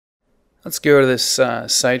Let's go to this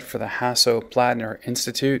site for the Hasso-Plattner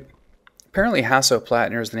Institute. Apparently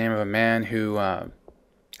Hasso-Plattner is the name of a man who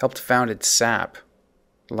helped founded SAP,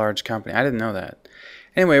 a large company. I didn't know that.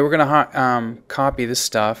 Anyway, we're going to copy this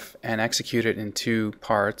stuff and execute it in two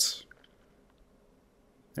parts.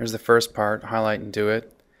 There's the first part, highlight and do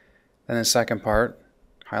it. Then the second part,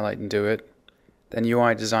 highlight and do it. Then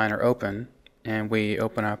UI Designer open, and we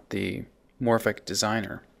open up the Morphic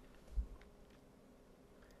Designer.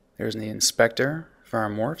 There's the inspector for our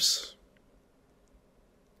morphs.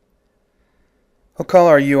 We'll call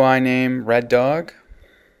our UI name Red Dog.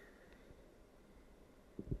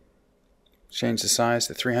 Change the size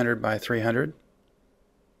to 300 by 300.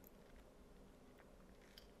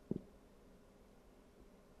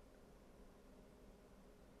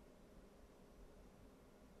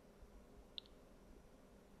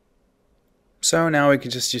 So now we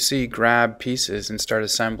can just, you see, grab pieces and start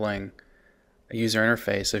assembling a user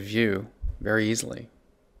interface, a view, very easily.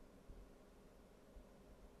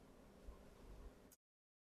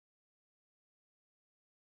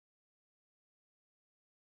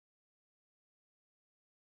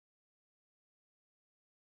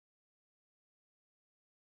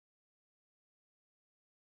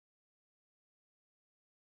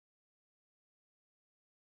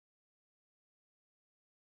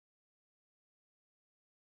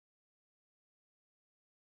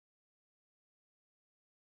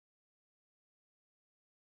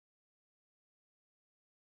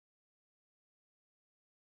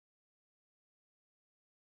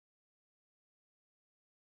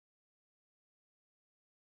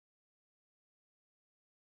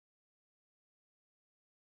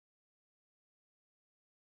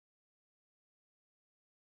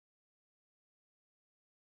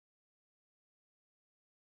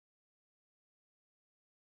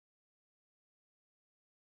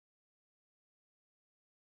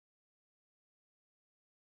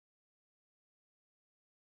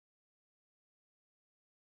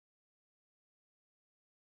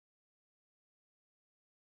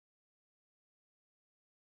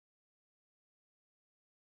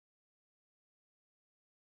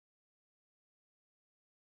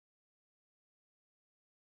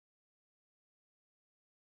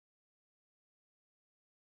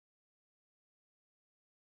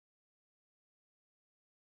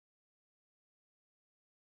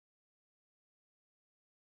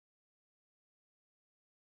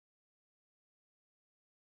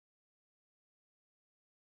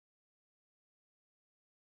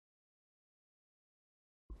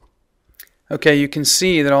 Okay, you can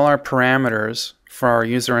see that all our parameters for our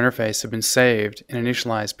user interface have been saved in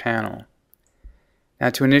Initialize panel. Now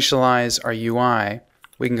to initialize our UI,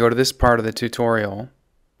 we can go to this part of the tutorial,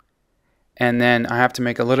 and then I have to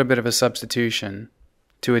make a little bit of a substitution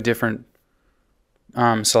to a different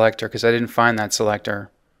selector because I didn't find that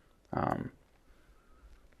selector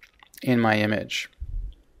in my image.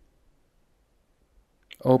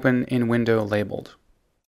 Open in window labeled.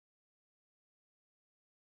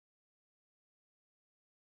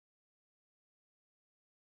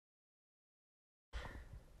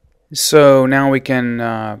 So now we can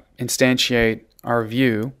instantiate our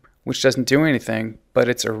view, which doesn't do anything, but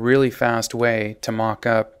it's a really fast way to mock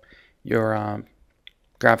up your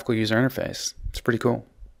graphical user interface. It's pretty cool.